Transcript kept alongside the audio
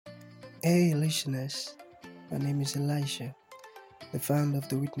Hey, listeners. My name is Elisha, the founder of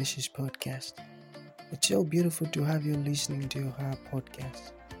the Witnesses podcast. It's so beautiful to have you listening to our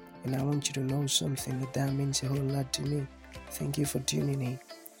podcast. And I want you to know something that means a whole lot to me. Thank you for tuning in.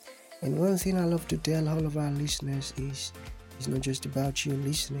 And one thing I love to tell all of our listeners is it's not just about you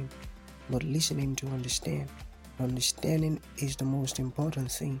listening, but listening to understand. Understanding is the most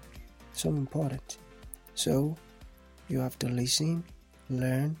important thing. So important. So, you have to listen,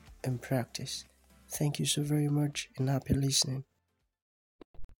 learn, and practice. Thank you so very much and happy listening.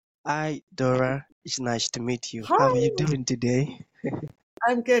 Hi, Dora. It's nice to meet you. How are you Hi, doing today?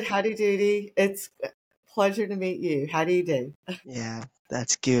 I'm good. Howdy doody. It's a pleasure to meet you. How do you do? Yeah,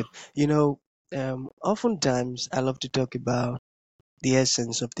 that's good. Oftentimes I love to talk about the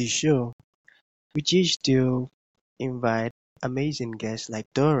essence of the show, which is to invite amazing guests like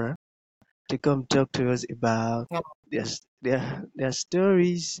Dora to come talk to us about Oh, their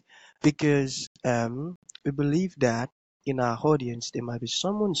stories, because we believe that in our audience there might be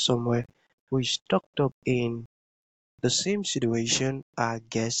someone somewhere who is stuck up in the same situation our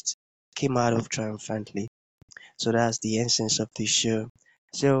guests came out of triumphantly. So that's the essence of this show.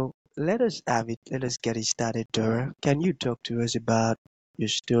 So let us have it. Let us get it started, Dora. Can you talk to us about your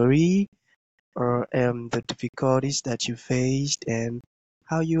story or the difficulties that you faced and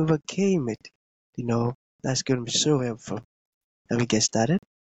how you overcame it? You know, that's going to be so helpful. Let me get started.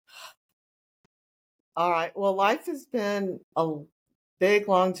 all right. Well, life has been a big,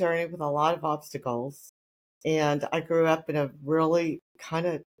 long journey with a lot of obstacles. And I grew up in a really kind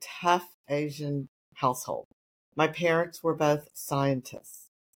of tough Asian household. My parents were both scientists,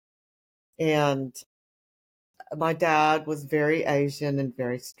 and my dad was very Asian and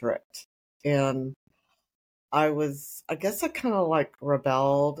very strict. And I guess I kind of like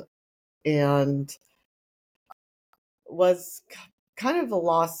rebelled and was kind of a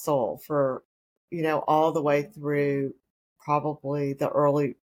lost soul for, all the way through probably the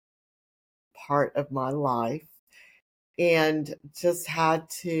early part of my life, and just had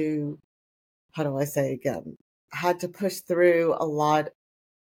to, how do I say again, had to push through a lot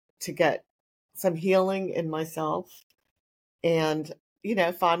to get some healing in myself and,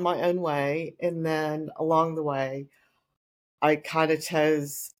 find my own way. And then along the way, I kind of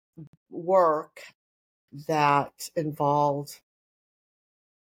chose work that involved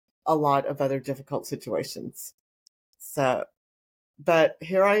a lot of other difficult situations. So, but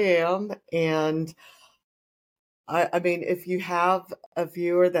here I am. And I mean, if you have a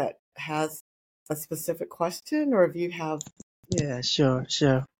viewer that has a specific question, or if you have Yeah, sure,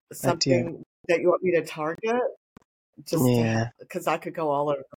 sure. I do. something that you want me to target, just to, Yeah. because I could go all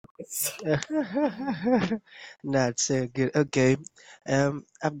over the place. That's good. Okay.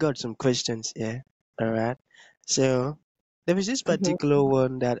 I've got some questions here. All right. So there is this Mhm. particular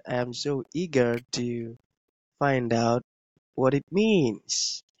one that I am so eager to find out what it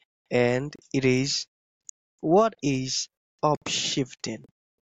means. And it is, what is upshifting?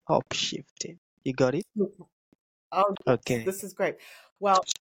 Upshifting. You got it? Oh, yes, Okay. this is great. Well,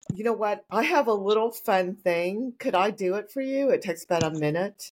 you know what? I have a little fun thing. Could I do it for you? It takes about a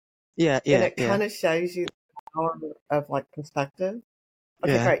minute, Yeah, and yeah, it yeah, kind of shows you the power of like perspective.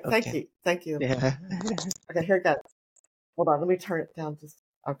 Okay, yeah. great. Thank Okay. you. Thank you. Yeah. Okay, here it goes. Hold on, let me turn it down just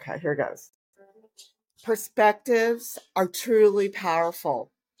okay, here it goes. Perspectives are truly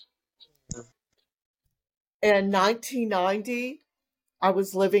powerful. In 1990, I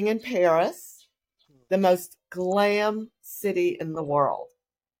was living in Paris, the most glam city in the world.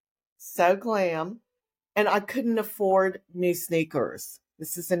 So glam. And I couldn't afford new sneakers.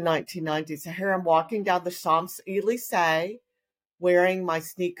 This is in 1990. So here I'm walking down the Champs Elysees wearing my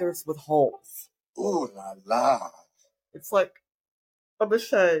sneakers with holes. Ooh la la. It's like I'm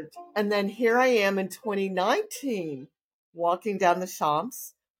ashamed. And then here I am in 2019 walking down the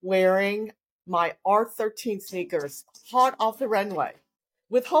Champs wearing my R13 sneakers hot off the runway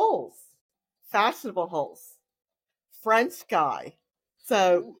with holes, fashionable holes. French guy.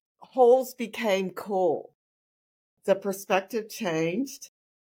 So holes became cool. The perspective changed.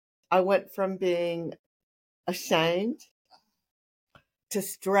 I went from being ashamed to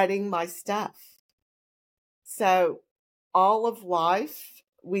strutting my stuff. So all of life,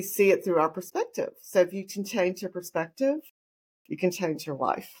 we see it through our perspective. So if you can change your perspective, you can change your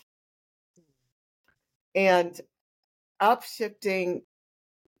life. And upshifting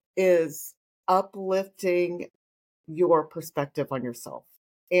is uplifting your perspective on yourself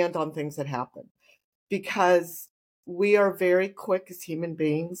and on things that happen, because we are very quick as human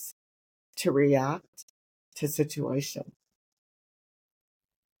beings to react to situations.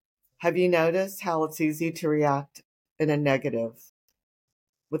 Have you noticed how it's easy to react in a negative?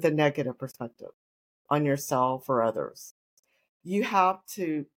 with a negative perspective on yourself or others. You have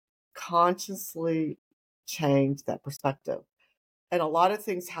to consciously change that perspective. And a lot of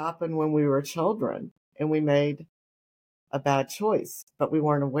things happen when we were children and we made a bad choice, but we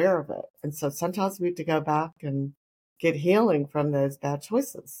weren't aware of it. And so sometimes we have to go back and get healing from those bad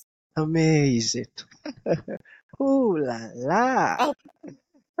choices. Amazing. Ooh la la. Oh,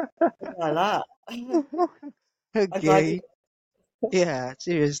 la la. I'm glad you. Okay. Yeah,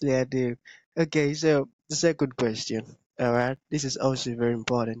 seriously, I do. Okay, so the second question. All right, this is also very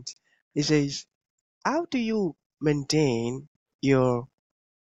important. It says, how do you maintain your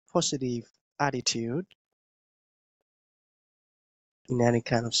positive attitude in any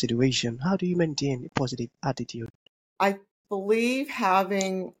kind of situation? How do you maintain a positive attitude? I believe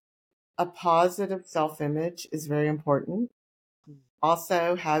having a positive self image is very important.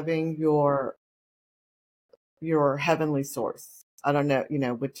 Also, having your heavenly source. I don't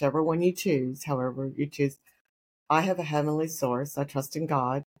know, whichever one you choose, however you choose. I have a heavenly source. I trust in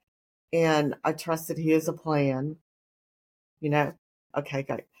God and I trust that He has a plan, you know. Okay,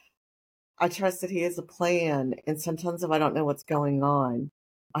 good. I trust that He has a plan. And sometimes if I don't know what's going on,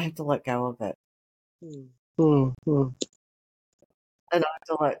 I have to let go of it. Hmm. Hmm. Hmm. And I have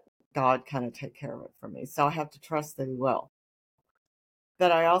to let God kind of take care of it for me. So I have to trust that He will.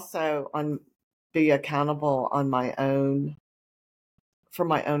 That I also be accountable on my own for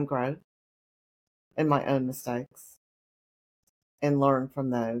my own growth and my own mistakes and learn from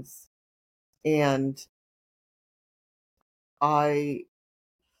those. And I,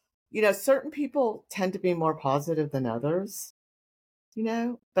 certain people tend to be more positive than others,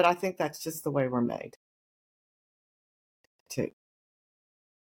 but I think that's just the way we're made too.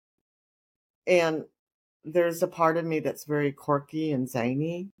 And there's a part of me that's very quirky and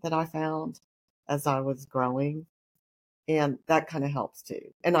zany that I found as I was growing. And that kind of helps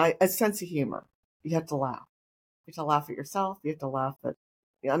too. And a sense of humor. You have to laugh. You have to laugh at yourself. You have to laugh at,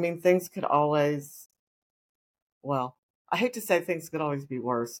 things could always, well, I hate to say things could always be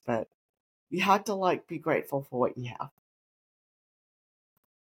worse, but you have to be grateful for what you have.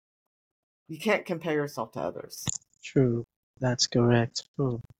 You can't compare yourself to others. True. That's correct.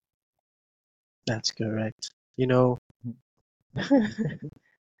 Hmm. That's correct. You know,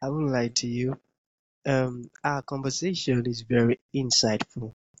 I won't lie to you. Our conversation is very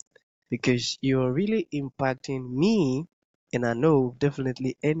insightful because you're really impacting me, and I know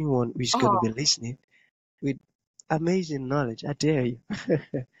definitely anyone who's going to Oh, be listening with amazing knowledge. I dare you.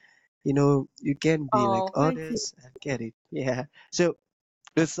 You know, you can be like oh, thank you. others and get it. Yeah. So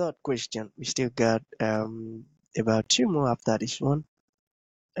the third question, we still got about two more after this one.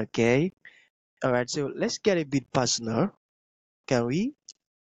 Okay. All right. So let's get a bit personal. Can we?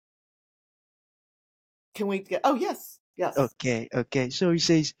 Can we get, oh, yes, yes. Okay. Okay. So he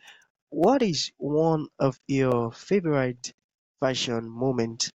says, what is one of your favorite fashion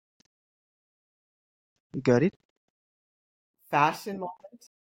moment? You got it? Fashion moment.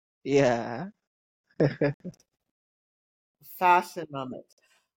 Yeah. Fashion moment.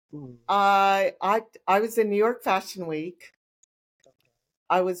 Hmm. I was in New York Fashion Week.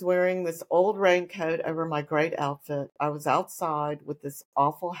 I was wearing this old raincoat over my great outfit. I was outside with this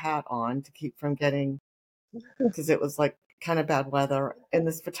awful hat on to keep from getting, because it was like kind of bad weather. And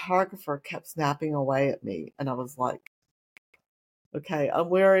this photographer kept snapping away at me. And I was like, okay, I'm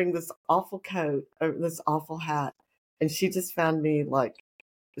wearing this awful coat, or this awful hat. And she just found me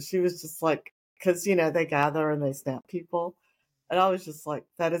she was just like, because, they gather and they snap people. And I was just like,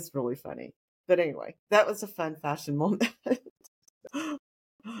 that is really funny. But anyway, that was a fun fashion moment.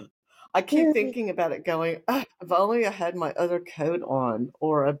 I keep thinking about it going, "Ah, if only I had my other coat on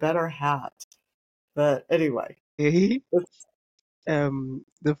or a better hat." But anyway, Okay.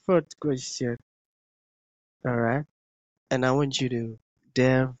 The fourth question. All right. And I want you to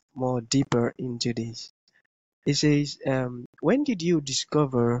delve more deeper into this. It says, when did you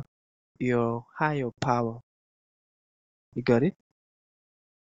discover your higher power? You got it?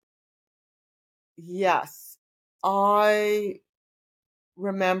 yes, I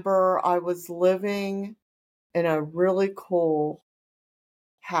remember I was living in a really cool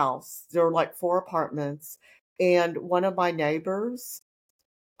house. There were like 4 apartments, and one of my neighbors,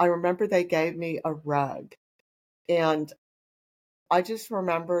 I remember they gave me a rug, and I just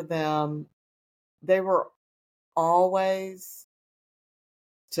remember them. They were always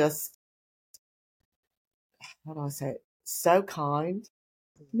just, how do I say it? So kind,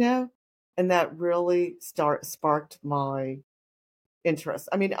 and that really sparked my interest.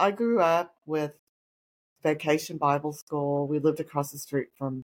 I grew up with Vacation Bible School. We lived across the street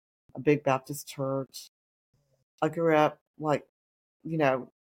from a big Baptist church. I grew up you know,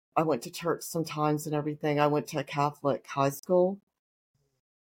 I went to church sometimes and everything. I went to a Catholic high school,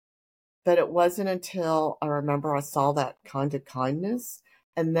 but it wasn't until I remember I saw that kind of kindness.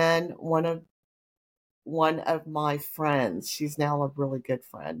 And then one of my friends, she's now a really good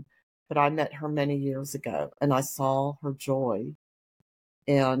friend, but I met her many years ago and I saw her joy,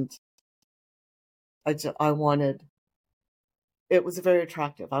 and I wanted, it was very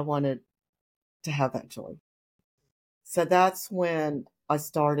attractive. I wanted to have that joy. So that's when I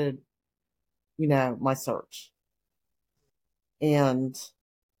started, my search. And,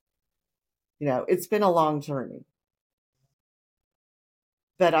 it's been a long journey,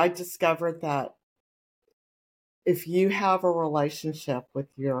 but I discovered that if you have a relationship with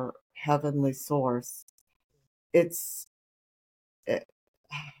your heavenly source, it's, how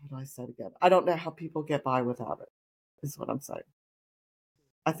do I say it again? I don't know how people get by without it, is what I'm saying.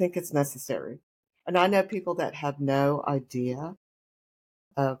 I think it's necessary. And I know people that have no idea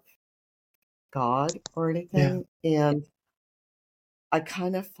of God or Yeah. anything. And I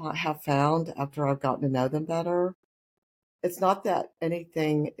kind of have found after I've gotten to know them better, it's not that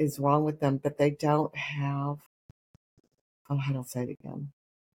anything is wrong with them, but they don't have, oh, how do I say it again?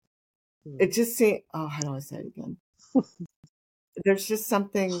 It just seems, oh, how do I say it again? There's just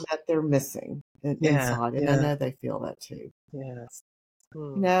something that they're missing Yeah. inside. And I Yeah. know they feel that too.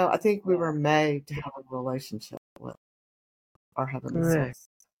 Yeah. I think we were made to have a relationship with our heavenly Correct. source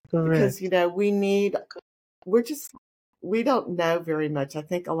because, Correct. we're just, we don't know very much. I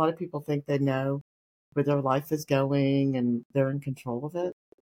think a lot of people think they know where their life is going and they're in control of it.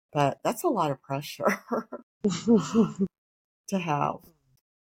 But that's a lot of pressure to have,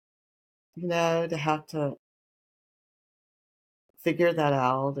 to have to figure that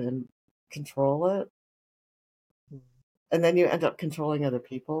out and control it. And then you end up controlling other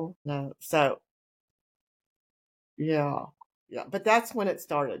people. No. So, yeah. Yeah. But that's when it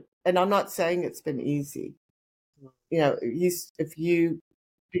started. And I'm not saying it's been easy. If you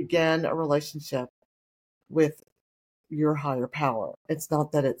begin a relationship with your higher power, it's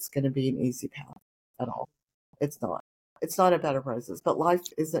not that it's going to be an easy path at all. It's not. It's not a bed of roses, but life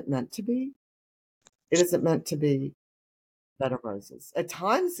isn't meant to be. It isn't meant to be bed of roses. At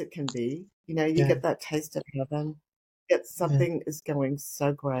times it can be, you Yeah. get that taste of heaven. Get Yeah. something is going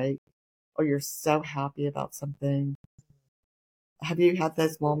so great, or you're so happy about something. Have you had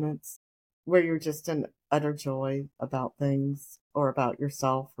those moments where you're just in utter joy about things or about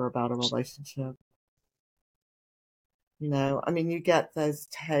yourself or about a relationship? I mean, you get those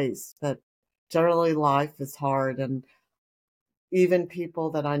tastes, but generally life is hard. And even people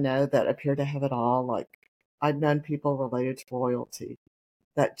that I know that appear to have it all, like I've known people related to royalty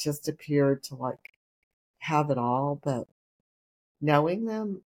that just appeared to like have it all, but knowing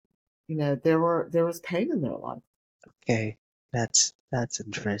them, there was pain in their life. Okay. That's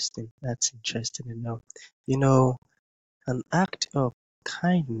interesting. That's interesting to know. You know, an act of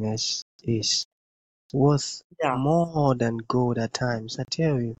kindness is worth Yeah. more than gold at times, I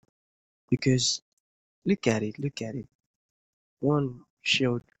tell you. Because look at it. One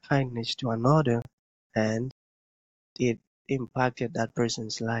showed kindness to another and it impacted that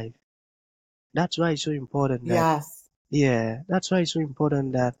person's life. That's why it's so important that, Yes. yeah, that's why it's so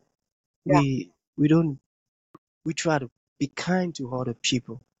important that Yeah. we don't we try to be kind to other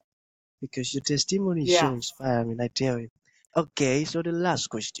people because your testimony is so Yes. inspiring, I tell you. Okay, so the last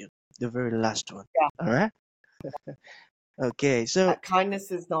question, the very last one. Yeah. All right. Okay, so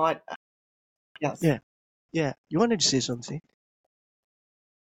Kindness is not, yes. yeah, yeah. You wanted to say something?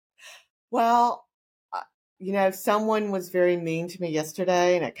 Well, someone was very mean to me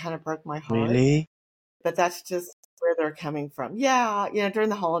yesterday and it kind of broke my heart, Really? but that's just where they're coming from. Yeah. During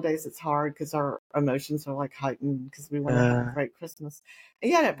the holidays, it's hard because our emotions are like heightened because we want to have a Uh, great Christmas.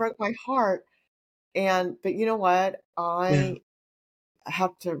 And yeah, it broke my heart. But you know what? yeah. I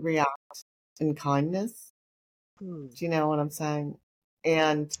have to react in kindness. Hmm, Do you know what I'm saying?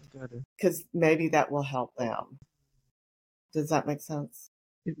 And got it. because maybe that will help them. Does that make sense?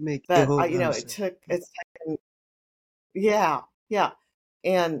 It makes a But whole lot of sense. it's taken, yeah, yeah.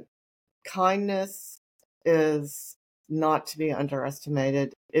 And kindness is not to be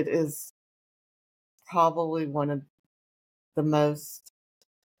underestimated. It is probably one of the most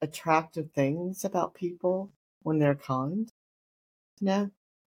attractive things about people when they're kind. You know,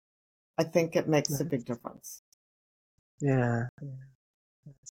 I think it makes a big difference. Yeah.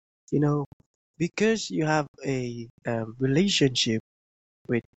 You know, because you have a relationship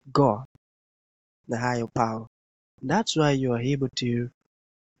with God, the higher power, that's why you are able to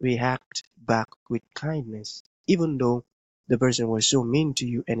react back with kindness, even though the person was so mean to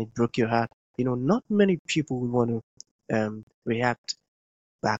you and it broke your heart. Not many people would want to react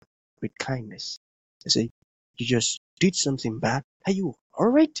back with kindness. They say, you just did something bad. Are you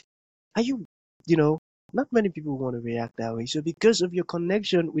alright? Are you, you know, not many people want to react that way. So because of your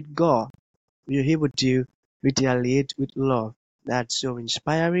connection with God, you're able to retaliate with love. That's so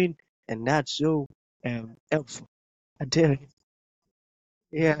inspiring and that's so helpful. I tell you.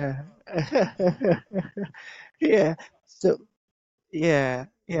 Yeah. Yeah. So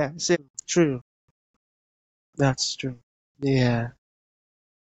true. That's true. Yeah.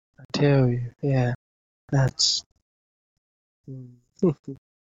 I tell you. Yeah. That's mm,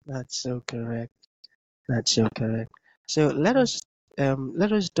 that's so correct. That's so correct. So let us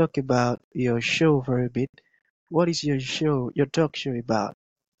talk about your show for a bit. What is your show, your talk show about?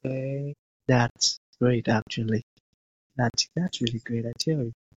 Okay. That's great actually. That's really great, I tell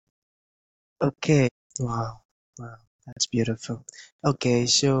you. Okay. Wow. Wow. That's beautiful. Okay,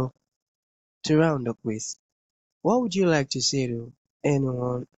 so to round up with, what would you like to say to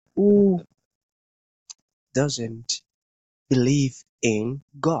anyone who doesn't believe in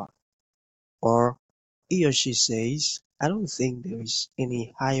God? Or he or she says, I don't think there is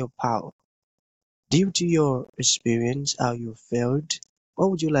any higher power. Due to your experience, how you felt, what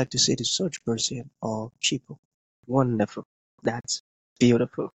would you like to say to such person or people? Wonderful. That's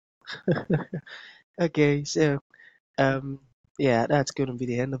beautiful. Okay, so um yeah, that's gonna be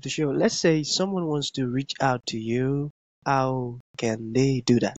the end of the show. Let's say someone wants to reach out to you. How can they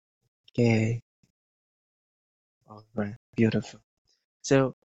do that? Okay, all right, beautiful.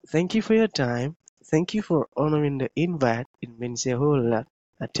 So thank you for your time. Thank you for honoring the invite. It means a whole lot.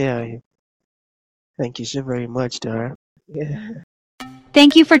 I tell you. Thank you so very much, Dora. Yeah.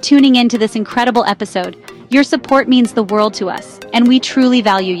 Thank you for tuning in to this incredible episode. Your support means the world to us, and we truly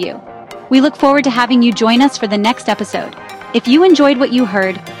value you. We look forward to having you join us for the next episode. If you enjoyed what you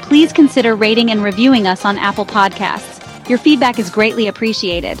heard, please consider rating and reviewing us on Apple Podcasts. Your feedback is greatly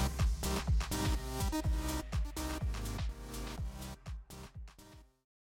appreciated.